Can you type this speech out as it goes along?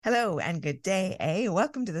Hello and good day,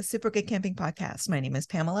 Welcome to the Super Good Camping Podcast. My name is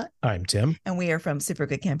Pamela. I'm Tim. And we are from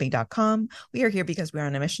supergoodcamping.com. We are here because we're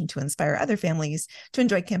on a mission to inspire other families to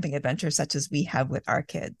enjoy camping adventures such as we have with our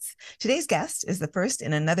kids. Today's guest is the first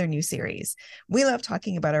in another new series. We love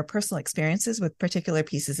talking about our personal experiences with particular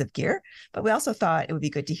pieces of gear, but we also thought it would be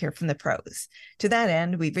good to hear from the pros. To that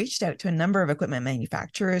end, we've reached out to a number of equipment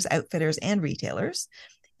manufacturers, outfitters, and retailers.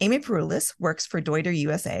 Amy Parulis works for Deuter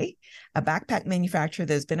USA, a backpack manufacturer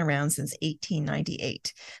that has been around since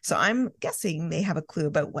 1898. So I'm guessing they have a clue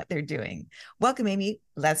about what they're doing. Welcome, Amy.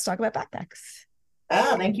 Let's talk about backpacks.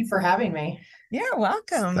 Oh, thank you for having me. You're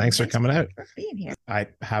welcome. Thanks for coming out. For being here. I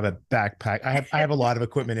have a backpack. I have a lot of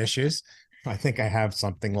equipment issues. I think I have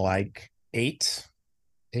something like eight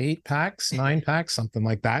packs, 9 packs, something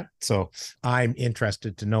like that. So I'm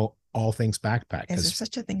interested to know all things backpack. Is there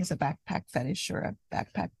such a thing as a backpack fetish or a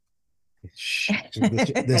backpack?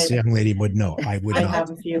 This young lady would know. I would not. I have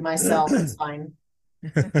a few myself. It's fine.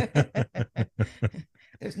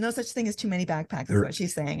 There's no such thing as too many backpacks, is what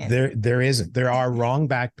she's saying. There isn't. There are wrong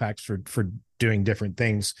backpacks for doing different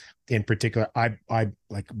things. In particular, I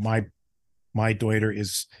like my Deuter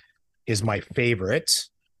is my favorite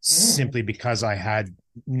simply because I had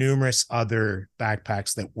numerous other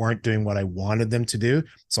backpacks that weren't doing what I wanted them to do.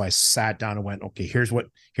 So I sat down and went, okay, here's what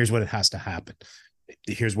it has to happen.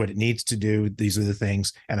 Here's what it needs to do. These are the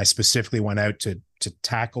things. And I specifically went out to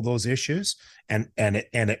tackle those issues. And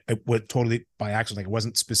it was totally by accident. Like I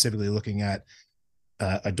wasn't specifically looking at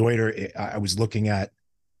a Deuter. I was looking at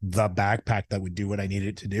the backpack that would do what I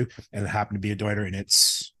needed to do. And it happened to be a Deuter. And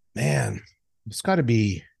it's got to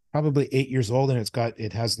be probably 8 years old. And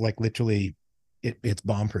it has like literally it's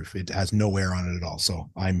bomb proof. It has no wear on it at all. So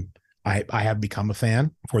I have become a fan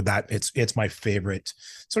for that. It's my favorite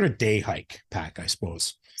sort of day hike pack, I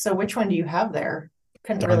suppose. So which one do you have there?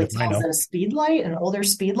 Couldn't really tell. Is it a speed light, an older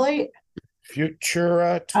speed light?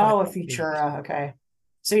 Futura. Oh, a Futura. Okay.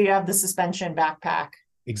 So you have the suspension backpack.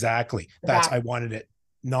 Exactly. I wanted it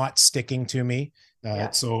not sticking to me.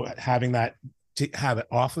 So having that to have it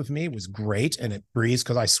off of me was great. And it breathes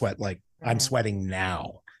because I sweat like I'm sweating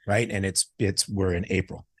now. Right. And we're in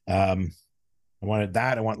April. I wanted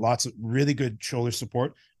that. I want lots of really good shoulder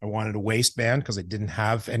support. I wanted a waistband because I didn't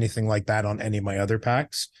have anything like that on any of my other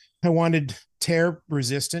packs. I wanted tear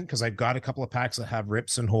resistant because I've got a couple of packs that have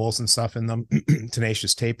rips and holes and stuff in them.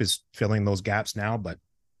 Tenacious tape is filling those gaps now, but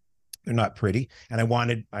they're not pretty. And I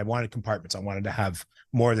wanted compartments. I wanted to have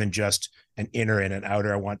more than just an inner and an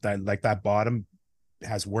outer. I want that bottom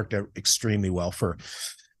has worked out extremely well for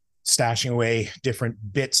stashing away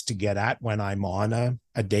different bits to get at when I'm on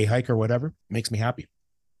a day hike or whatever. It makes me happy.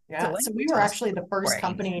 Yeah. So we were actually the first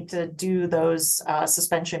company to do those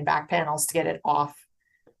suspension back panels to get it off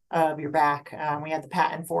of your back. We had the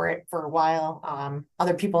patent for it for a while.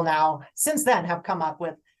 Other people now since then have come up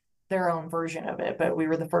with their own version of it, but we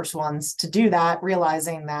were the first ones to do that,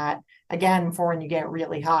 realizing that again, for when you get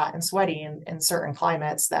really hot and sweaty in certain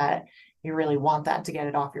climates, that you really want that to get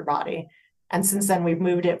it off your body. And since then, we've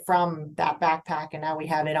moved it from that backpack, and now we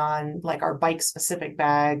have it on like our bike-specific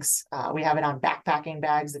bags. We have it on backpacking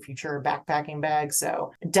bags, the Futura backpacking bags.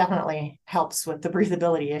 So it definitely helps with the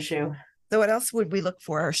breathability issue. So what else would we look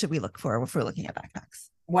for, or should we look for if we're looking at backpacks?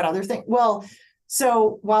 What other thing? Well,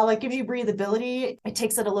 so while it gives you breathability, it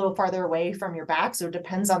takes it a little farther away from your back. So it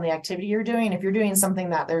depends on the activity you're doing. If you're doing something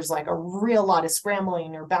that there's like a real lot of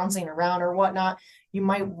scrambling or bouncing around or whatnot, you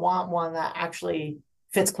might want one that actually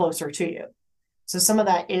fits closer to you. So some of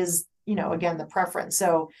that is, again, the preference.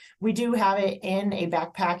 So we do have it in a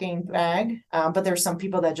backpacking bag, but there's some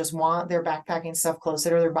people that just want their backpacking stuff closer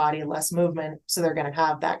to their body, less movement. So they're going to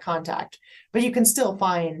have that contact. But you can still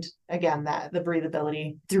find, again, that the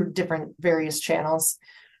breathability through different various channels.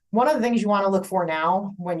 One of the things you want to look for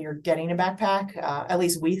now when you're getting a backpack, at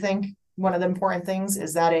least we think one of the important things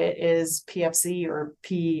is that it is PFC or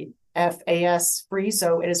PFAS free.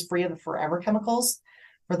 So it is free of the forever chemicals.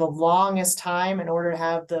 For the longest time, in order to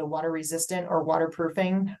have the water resistant or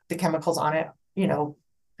waterproofing, the chemicals on it,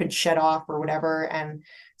 could shed off or whatever and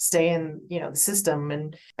stay in, the system.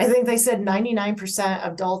 And I think they said 99%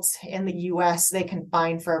 of adults in the US, they can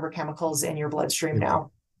find forever chemicals in your bloodstream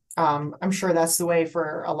now. I'm sure that's the way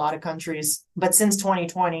for a lot of countries. But since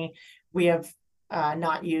 2020, we have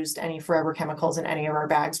not used any forever chemicals in any of our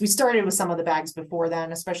bags. We started with some of the bags before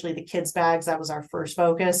then, especially the kids' bags. That was our first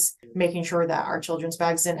focus, making sure that our children's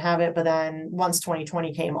bags didn't have it. But then once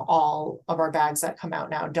 2020 came, all of our bags that come out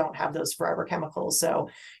now don't have those forever chemicals. So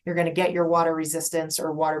you're going to get your water resistance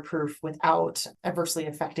or waterproof without adversely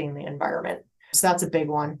affecting the environment. So that's a big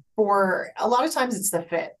one. For a lot of times it's the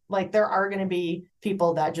fit. Like there are going to be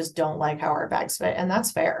people that just don't like how our bags fit, and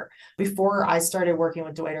that's fair. Before I started working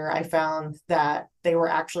with Deuter, I found that they were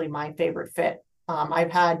actually my favorite fit.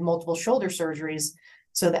 I've had multiple shoulder surgeries.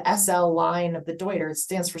 So the SL line of the Deuter, it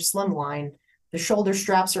stands for slim line. The shoulder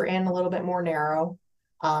straps are in a little bit more narrow.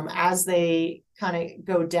 As they kind of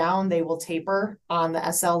go down, they will taper on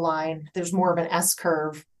the SL line. There's more of an S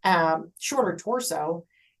curve, shorter torso,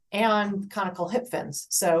 and conical hip fins.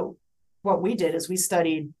 So what we did is we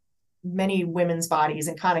studied many women's bodies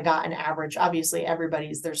and kind of got an average. Obviously,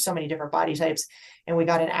 there's so many different body types, and we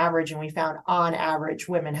got an average, and we found on average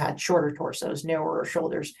women had shorter torsos, narrower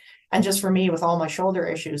shoulders. And just for me, with all my shoulder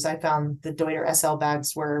issues, I found the Deuter SL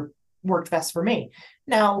bags worked best for me.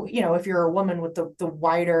 Now, if you're a woman with the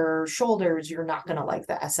wider shoulders, you're not going to like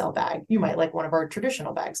the SL bag. You might like one of our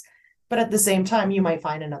traditional bags. But at the same time, you might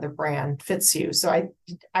find another brand fits you. So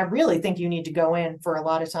I really think you need to go in for a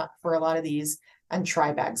lot of these and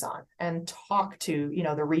try bags on and talk to,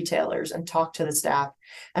 the retailers and talk to the staff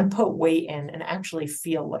and put weight in and actually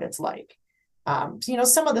feel what it's like.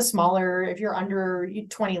 Some of the smaller, if you're under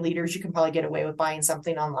 20 liters, you can probably get away with buying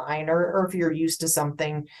something online, or if you're used to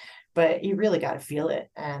something, but you really got to feel it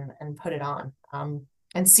and put it on,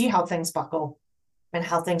 and see how things buckle and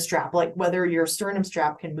how things strap, like whether your sternum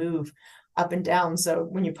strap can move up and down. So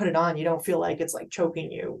when you put it on, you don't feel like it's like choking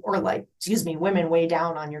you, or like, women way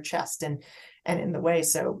down on your chest and in the way.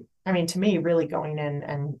 So, I mean, to me, really going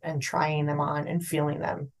in and trying them on and feeling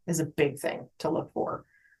them is a big thing to look for,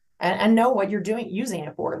 and know what you're using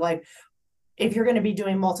it for. Like if you're going to be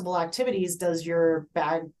doing multiple activities, do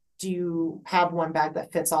you have one bag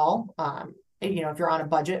that fits all? If you're on a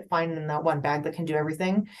budget, finding that one bag that can do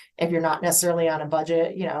everything. If you're not necessarily on a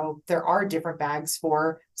budget, there are different bags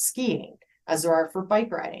for skiing as there are for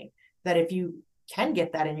bike riding, that if you can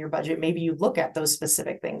get that in your budget, maybe you look at those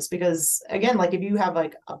specific things. Because again, like if you have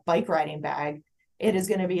like a bike riding bag, it is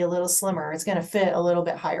going to be a little slimmer. It's going to fit a little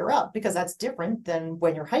bit higher up, because that's different than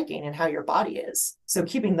when you're hiking and how your body is. So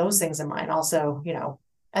keeping those things in mind also,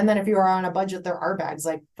 and then if you are on a budget, there are bags.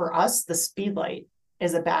 Like for us, the Speedlight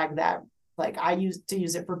is a bag that, like, I used to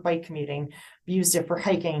use it for bike commuting, used it for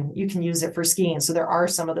hiking. You can use it for skiing. So there are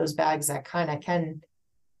some of those bags that kind of can,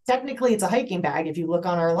 technically it's a hiking bag if you look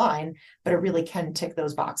on our line, but it really can tick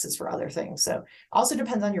those boxes for other things. So also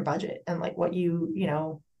depends on your budget and like what you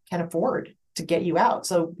can afford to get you out.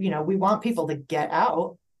 So, we want people to get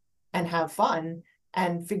out and have fun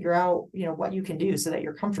and figure out, what you can do so that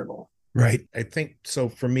you're comfortable. Right. I think so.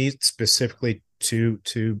 For me specifically,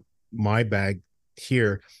 to my bag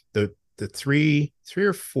here, the three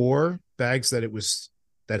or four bags that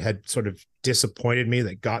had sort of disappointed me,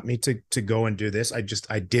 that got me to go and do this.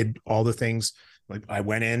 I did all the things. Like I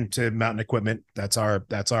went into Mountain Equipment. That's our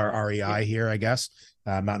REI here, I guess.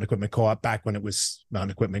 Mountain Equipment Co-op, back when it was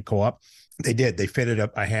Mountain Equipment Co-op. They fitted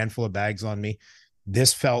up a handful of bags on me.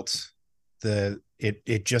 This felt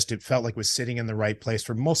it felt like it was sitting in the right place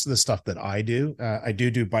for most of the stuff that I do. I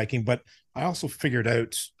do biking, but I also figured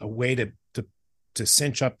out a way to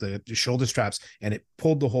cinch up the shoulder straps, and it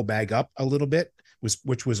pulled the whole bag up a little bit,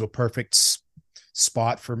 which was a perfect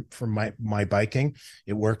spot for my biking.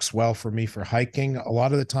 It works well for me for hiking. A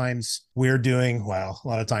lot of times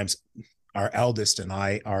our eldest and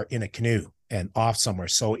I are in a canoe and off somewhere,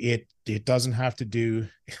 so it doesn't have to do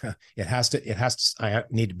it has to I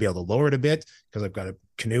need to be able to lower it a bit because I've got a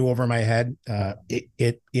canoe over my head.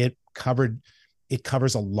 It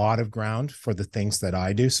covers a lot of ground for the things that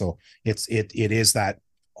I do, so it is that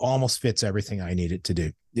almost fits everything I need it to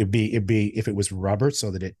do. It'd be if it was rubber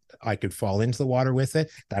so that I could fall into the water with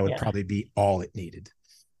it, that would probably be all it needed.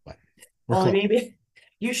 But maybe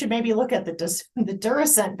you should look at the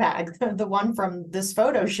Duracent bag, the one from this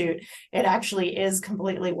photo shoot. It actually is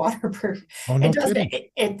completely waterproof. Oh, no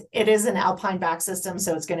it is an alpine back system,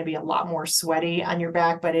 so it's going to be a lot more sweaty on your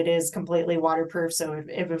back, but it is completely waterproof. So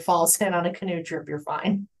if it falls in on a canoe trip, you're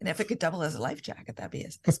fine. And if it could double as a life jacket, that'd be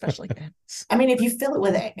especially good. I mean, if you fill it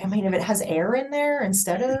with, if it has air in there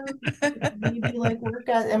instead of maybe like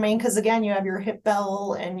because again, you have your hip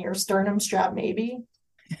belt and your sternum strap, maybe.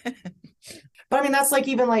 But that's like,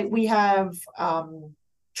 even like we have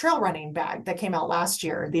trail running bag that came out last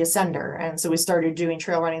year, the Ascender. And so we started doing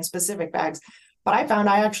trail running specific bags. But I found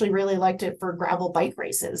I actually really liked it for gravel bike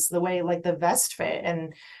races, the way like the vest fit.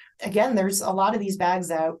 And again, there's a lot of these bags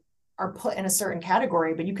that are put in a certain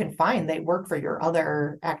category, but you can find they work for your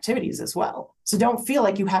other activities as well. So don't feel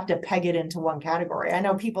like you have to peg it into one category. I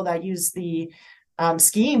know people that use the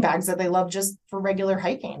skiing bags that they love just for regular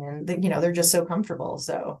hiking, and they're just so comfortable.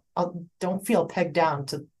 So don't feel pegged down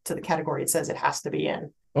to the category it says it has to be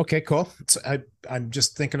in. Okay, cool. So I'm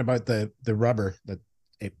just thinking about the rubber that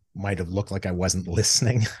it might have looked like I wasn't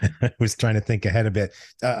listening. I was trying to think ahead a bit.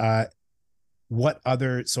 What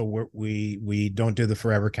other, so we don't do the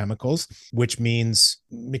forever chemicals, which means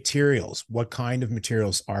materials. What kind of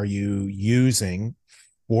materials are you using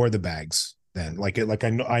for the bags then? Like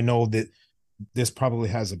I know that this probably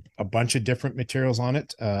has a bunch of different materials on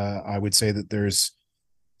it. I would say that there's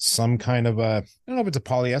some kind of I don't know if it's a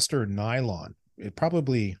polyester or nylon. It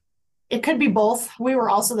could be both. We were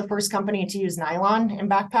also the first company to use nylon in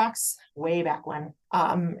backpacks way back when.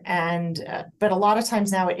 But a lot of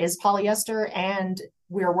times now it is polyester, and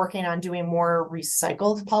we're working on doing more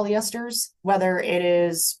recycled polyesters, whether it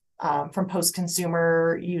is from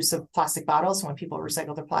post-consumer use of plastic bottles when people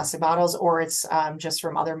recycle their plastic bottles, or it's just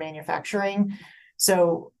from other manufacturing.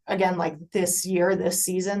 So again, like this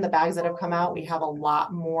season, the bags that have come out, we have a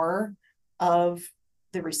lot more of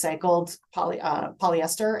the recycled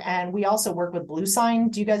polyester. And we also work with Blue Sign.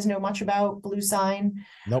 Do you guys know much about Blue Sign?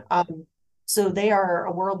 Nope. So they are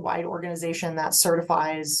a worldwide organization that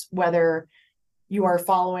certifies whether you are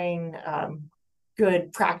following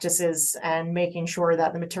good practices and making sure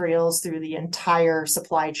that the materials through the entire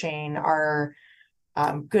supply chain are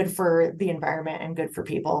good for the environment and good for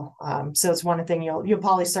people. So it's one thing you'll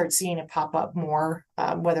probably start seeing it pop up more,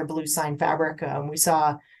 whether Blue Sign fabric. We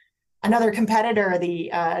saw another competitor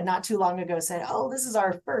not too long ago said, "Oh, this is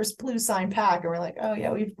our first Blue Sign pack," and we're like, "Oh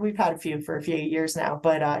yeah, we've had a few for a few years now,"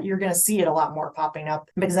 but you're going to see it a lot more popping up,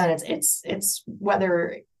 because then it's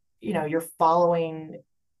whether you're following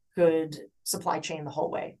good supply chain the whole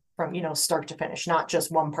way from start to finish, not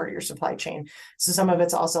just one part of your supply chain. So some of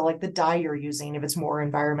it's also like the dye you're using, if it's more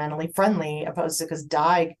environmentally friendly, opposed to, because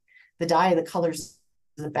the colors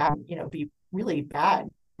of the bag be really bad.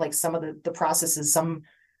 Like some of the processes, some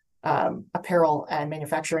apparel and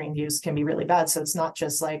manufacturing use can be really bad. So it's not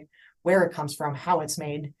just like where it comes from, how it's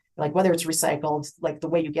made, like whether it's recycled, like the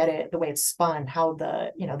way you get it, the way it's spun, how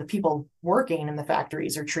the people working in the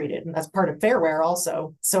factories are treated. And that's part of fair wear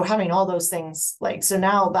also. So having all those things, so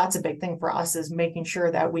now that's a big thing for us, is making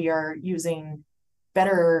sure that we are using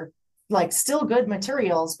better, like still good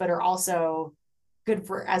materials, but are also good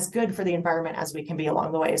for the environment as we can be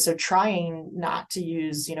along the way. So trying not to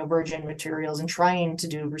use, virgin materials and trying to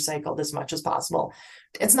do recycled as much as possible.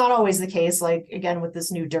 It's not always the case. Like again, with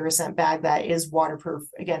this new Duracent bag that is waterproof,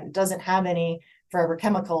 again, it doesn't have any forever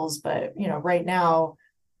chemicals, but right now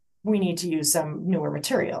we need to use some newer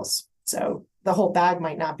materials. So the whole bag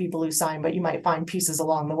might not be Blue Sign, but you might find pieces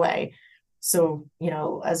along the way. So,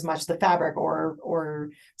 as much the fabric or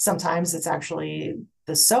sometimes it's actually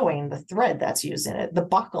the sewing, the thread that's used in it, the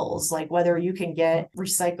buckles, like whether you can get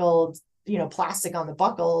recycled, plastic on the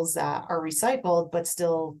buckles that are recycled, but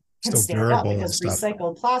still can stand up, because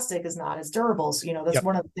recycled plastic is not as durable. So, that's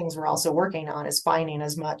one of the things we're also working on, is finding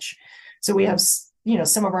as much. So we have,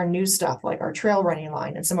 some of our new stuff, like our trail running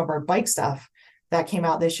line, and some of our bike stuff that came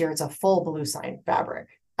out this year. It's a full Blue Sign fabric.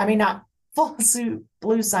 I mean, not full suit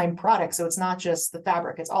Blue Sign product. So it's not just the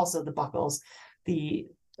fabric, it's also the buckles, the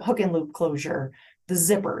hook and loop closure, the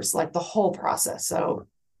zippers, like the whole process. So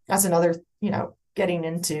that's another, getting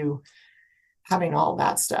into having all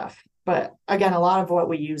that stuff. But again, a lot of what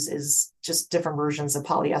we use is just different versions of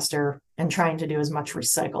polyester and trying to do as much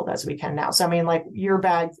recycled as we can now. So, I mean, like your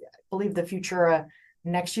bag, I believe the Futura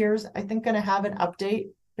next year's, I think, going to have an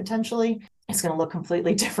update potentially. It's going to look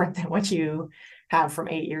completely different than what you have from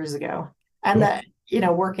 8 years ago. And that,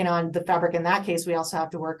 working on the fabric in that case, we also have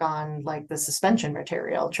to work on like the suspension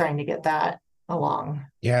material, trying to get that along.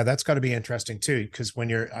 Yeah, that's got to be interesting too, because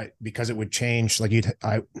when because it would change,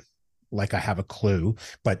 I have a clue,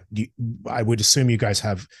 but I would assume you guys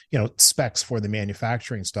have, specs for the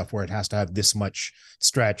manufacturing stuff where it has to have this much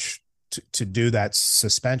stretch to do that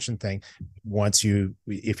suspension thing.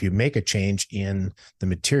 If you make a change in the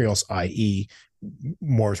materials, i.e.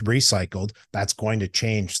 more recycled, that's going to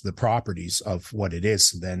change the properties of what it is.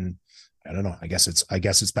 So then I don't know, I guess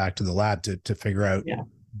it's back to the lab to figure out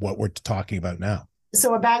what we're talking about now.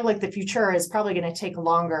 So a bag like the Futura is probably going to take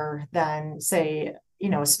longer than, say, a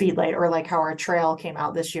Speedlight, or like how our trail came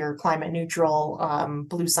out this year, climate neutral,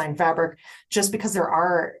 Blue Sign fabric, just because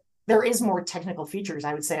there is more technical features,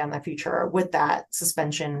 I would say, on that Futura with that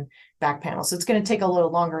suspension back panel. So it's going to take a little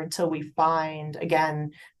longer until we find,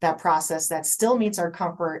 again, that process that still meets our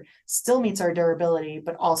comfort, still meets our durability,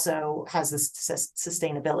 but also has this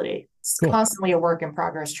sustainability. It's constantly a work in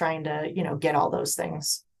progress, trying to, get all those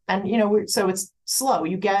things. And, so it's slow.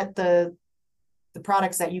 You get the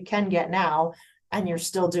products that you can get now, and you're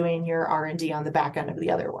still doing your R&D on the back end of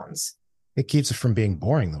the other ones. It keeps it from being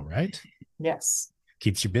boring though, right? Yes.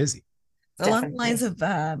 Keeps you busy. Along the lines of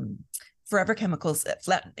forever chemicals,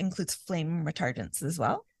 that includes flame retardants as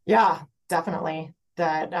well. Yeah, definitely.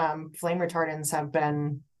 That flame retardants have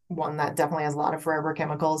been one that definitely has a lot of forever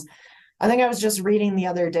chemicals. I think I was just reading the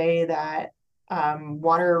other day that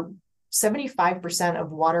 75%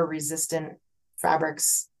 of water resistant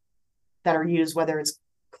fabrics that are used, whether it's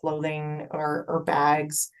clothing or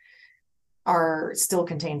bags, are still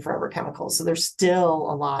contain forever chemicals. So there's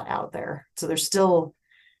still a lot out there. So there's still,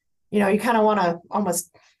 you kind of want to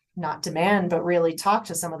almost not demand, but really talk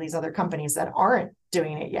to some of these other companies that aren't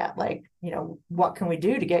doing it yet. Like, what can we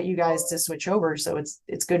do to get you guys to switch over so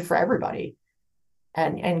it's good for everybody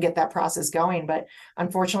and get that process going? But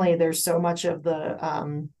unfortunately, there's so much of the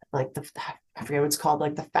I forget what it's called,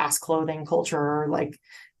 like the fast clothing culture, or like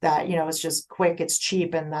that, it's just quick, it's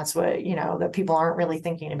cheap, and that's what, that people aren't really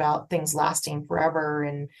thinking about things lasting forever,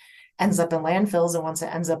 and ends up in landfills. And once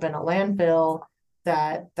it ends up in a landfill,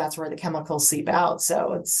 that's where the chemicals seep out.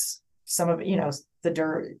 So it's some of it,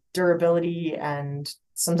 the durability, and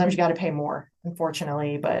sometimes you got to pay more,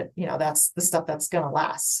 unfortunately, but that's the stuff that's going to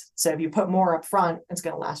last. So if you put more up front, it's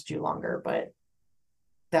going to last you longer. But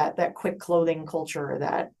that quick clothing culture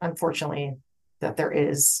that unfortunately that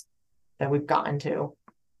we've gotten to.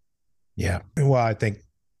 Yeah. Well, I think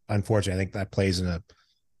that plays in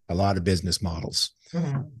a lot of business models.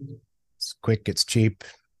 Mm-hmm. It's quick, it's cheap,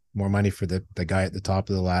 more money for the guy at the top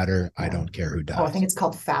of the ladder. I don't care who does. Oh, I think it's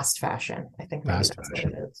called fast fashion. I think maybe fast that's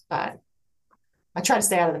fashion. what it is. I try to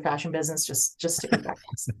stay out of the fashion business just to get back.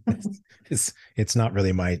 It's not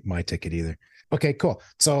really my ticket either. Okay, cool.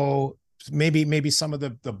 So maybe some of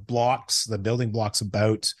the building blocks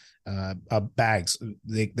about bags,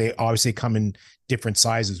 they obviously come in different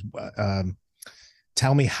sizes.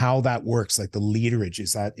 Tell me how that works. Like the literage,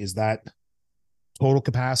 is that total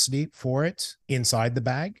capacity for it inside the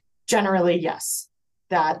bag? Generally, yes.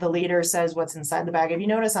 That the liter says what's inside the bag. If you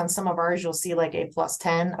notice on some of ours, you'll see like a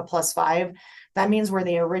 +10, a +5. That means where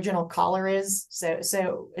the original collar is.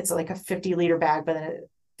 So it's like a 50-liter bag, but then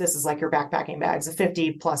this is like your backpacking bags. A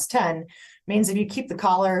 50 +10 means if you keep the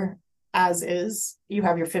collar as is, you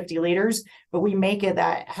have your 50 liters, but we make it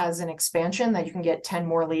that has an expansion that you can get 10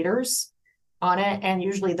 more liters on it. And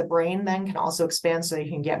usually the brain then can also expand so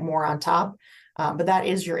you can get more on top. But that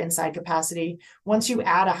is your inside capacity. Once you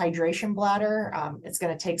add a hydration bladder, it's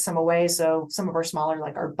going to take some away. So some of our smaller,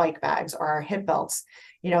 like our bike bags or our hip belts,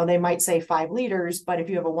 they might say 5 liters, but if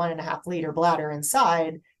you have a 1.5 liter bladder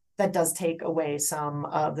inside, that does take away some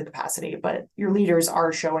of the capacity, but your liters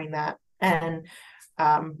are showing that. And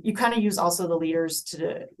you kind of use also the liters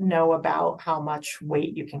to know about how much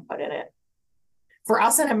weight you can put in it. For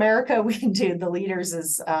us in America, we do the liters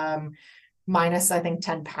is minus, I think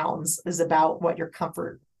 10 pounds is about what your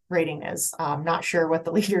comfort rating is. I'm not sure what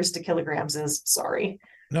the liters to kilograms is. Sorry.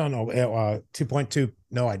 No, 2.2.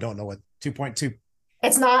 No, I don't know what 2.2.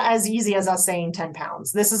 It's not as easy as us saying 10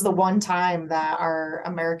 pounds. This is the one time that our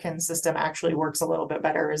American system actually works a little bit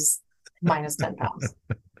better, is minus 10 pounds.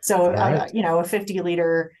 So, right. A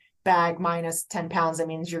 50-liter bag minus 10 pounds, that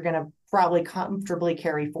means you're going to probably comfortably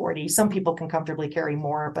carry 40. Some people can comfortably carry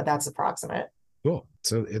more, but that's approximate. Cool.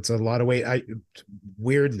 So it's a lot of weight.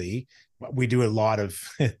 Weirdly, we do a lot of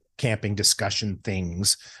camping discussion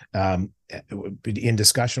things. In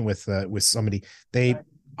discussion with somebody,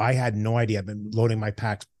 I had no idea. I've been loading my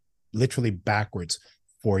packs literally backwards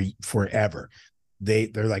for forever. They're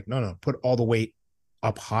like, no, put all the weight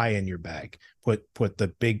up high in your bag. Put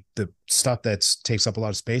the stuff that takes up a lot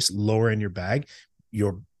of space lower in your bag.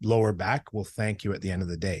 Your lower back will thank you at the end of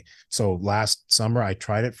the day. So last summer, I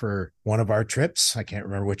tried it for one of our trips. I can't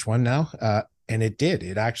remember which one now. And it did.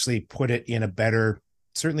 It actually put it in a better.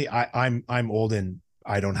 Certainly, I'm old and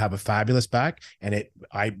I don't have a fabulous back, and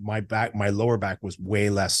my lower back was way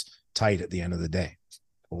less tight at the end of the day.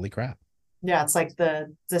 Holy crap. Yeah, it's like the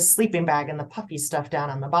sleeping bag and the puffy stuff down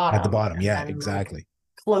on the bottom. At the bottom, yeah, exactly. Like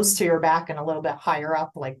close to your back and a little bit higher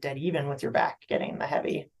up, like dead even with your back getting the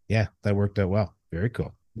heavy. Yeah, that worked out well. Very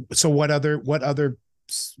cool. So what other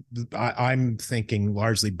I'm thinking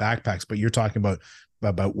largely backpacks, but you're talking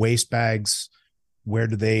about waist bags. Where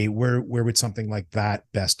would something like that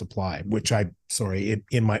best apply? Which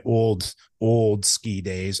in my old ski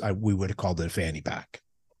days, we would have called it a fanny pack.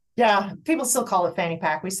 Yeah, people still call it fanny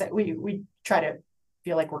pack. We say we try to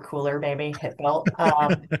feel like we're cooler, maybe hip belt.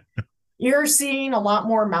 You're seeing a lot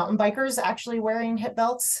more mountain bikers actually wearing hip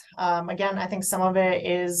belts. Again, I think some of it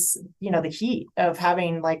is, the heat of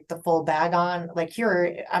having like the full bag on. Like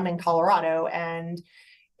here, I'm in Colorado, and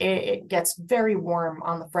it gets very warm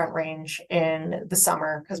on the Front Range in the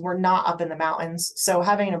summer because we're not up in the mountains. So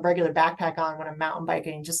having a regular backpack on when I'm mountain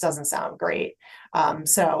biking just doesn't sound great.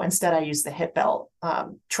 So instead I use the hip belt.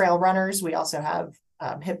 Trail runners, we also have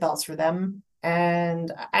hip belts for them.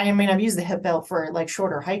 And I mean, I've used the hip belt for like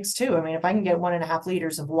shorter hikes too. I mean, if I can get 1.5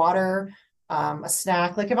 liters of water, a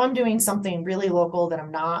snack, like if I'm doing something really local that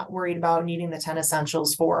I'm not worried about needing the 10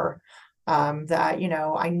 essentials for, that,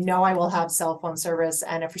 I know I will have cell phone service.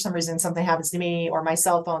 And if for some reason something happens to me or my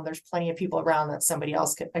cell phone, there's plenty of people around that somebody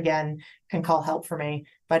else can call help for me.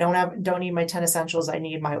 If I don't need my 10 essentials, I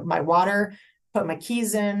need my water, put my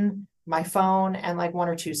keys in, my phone, and like 1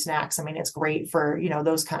 or 2 snacks. I mean, it's great for,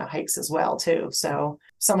 those kind of hikes as well too. So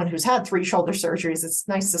someone who's had 3 shoulder surgeries, it's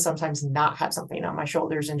nice to sometimes not have something on my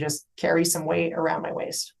shoulders and just carry some weight around my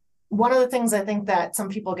waist. One of the things I think that some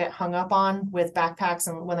people get hung up on with backpacks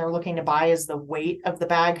and when they're looking to buy is the weight of the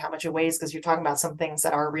bag, how much it weighs, because you're talking about some things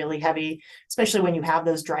that are really heavy, especially when you have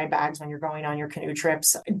those dry bags when you're going on your canoe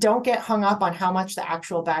trips. Don't get hung up on how much the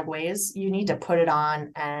actual bag weighs. You need to put it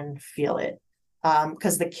on and feel it,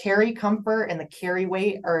 because the carry comfort and the carry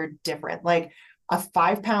weight are different. Like a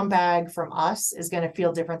 5-pound bag from us is going to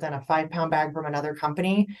feel different than a 5-pound bag from another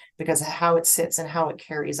company because of how it sits and how it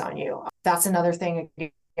carries on you. That's another thing.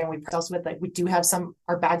 And we also with, like, we do have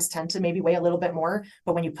our bags tend to maybe weigh a little bit more,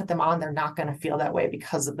 but when you put them on, they're not going to feel that way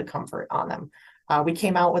because of the comfort on them. We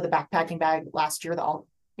came out with a backpacking bag last year, the All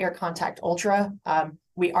Air Contact Ultra.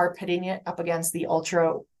 We are pitting it up against the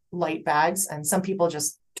ultra light bags, and some people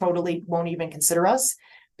just totally won't even consider us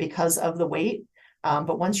because of the weight.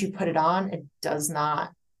 But once you put it on, it does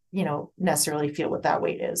not, necessarily feel what that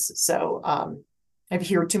weight is. So I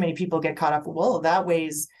hear too many people get caught up, well, that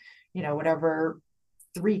weighs, whatever,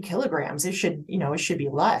 3 kilograms, it should be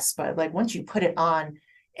less. But like once you put it on,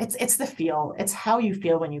 it's the feel, it's how you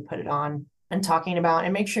feel when you put it on, and talking about,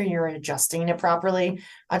 and make sure you're adjusting it properly.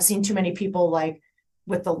 I've seen too many people like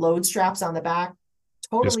with the load straps on the back,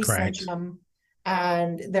 totally cinch them.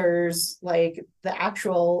 And there's like the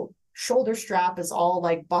actual shoulder strap is all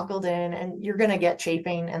like buckled in and you're going to get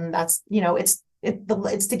chafing. And that's,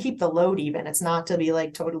 it's to keep the load even. It's not to be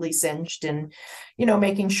like totally cinched, and,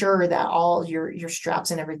 making sure that all your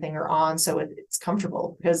straps and everything are on. So it's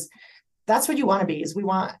comfortable, because that's what you want to be, is we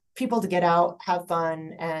want people to get out, have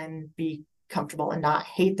fun, and be comfortable and not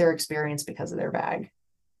hate their experience because of their bag.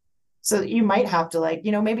 So you might have to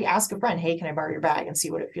maybe ask a friend, hey, can I borrow your bag, and see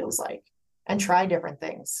what it feels like, and try different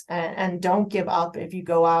things. And don't give up if you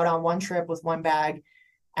go out on one trip with one bag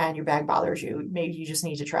and your bag bothers you. Maybe you just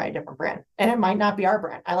need to try a different brand. And it might not be our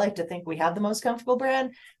brand. I like to think we have the most comfortable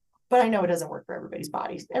brand, but I know it doesn't work for everybody's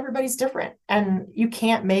bodies. Everybody's different. And you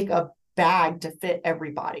can't make a bag to fit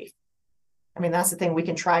everybody. I mean, that's the thing. We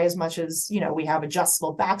can try as much as, we have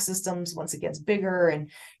adjustable back systems once it gets bigger, and,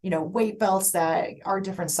 weight belts that are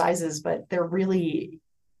different sizes, but they're really,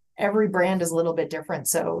 every brand is a little bit different.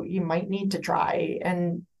 So you might need to try,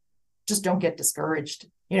 and just don't get discouraged.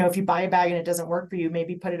 If you buy a bag and it doesn't work for you,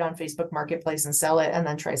 maybe put it on Facebook Marketplace and sell it, and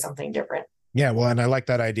then try something different. Yeah. Well, and I like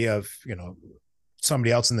that idea of,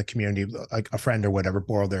 somebody else in the community, like a friend or whatever,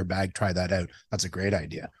 borrow their bag, try that out. That's a great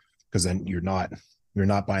idea, because then you're not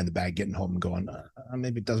buying the bag, getting home and going,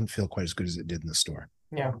 maybe it doesn't feel quite as good as it did in the store.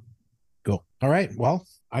 Yeah. Cool. All right. Well,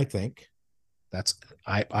 I think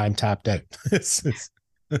I'm tapped out.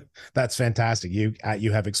 That's fantastic. You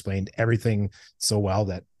have explained everything so well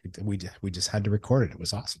that we just had to record it. It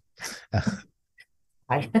was awesome.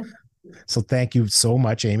 So thank you so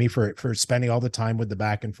much, Amy, for spending all the time with the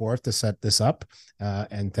back and forth to set this up.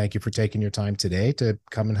 And thank you for taking your time today to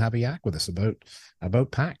come and have a yak with us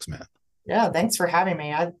about packs, man. Yeah. Thanks for having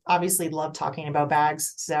me. I obviously love talking about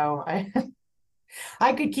bags. So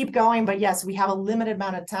I could keep going, but yes, we have a limited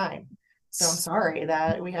amount of time. So I'm sorry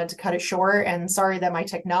that we had to cut it short, and sorry that my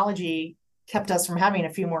technology kept us from having a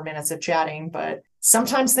few more minutes of chatting, but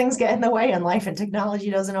sometimes things get in the way in life and technology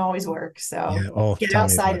doesn't always work. So get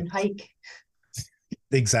outside and hike.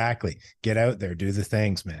 Exactly. Get out there, do the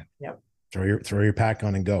things, man. Yep. Throw your pack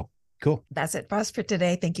on and go. Cool. That's it for us for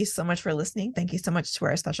today. Thank you so much for listening. Thank you so much to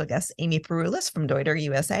our special guest, Amy Parulis from Deuter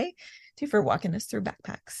USA, for walking us through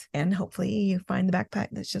backpacks. And hopefully you find the backpack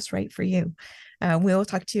that's just right for you. We'll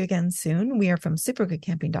talk to you again soon. We are from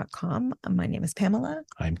supergoodcamping.com. My name is Pamela.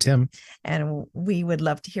 I'm Tim. And we would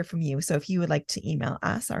love to hear from you. So if you would like to email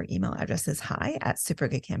us, our email address is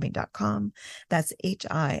hi@supergoodcamping.com. That's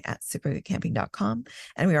hi@supergoodcamping.com.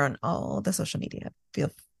 And we are on all the social media. Feel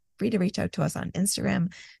free to reach out to us on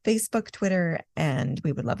Instagram, Facebook, Twitter, and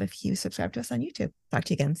we would love if you subscribe to us on YouTube. Talk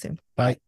to you again soon. Bye.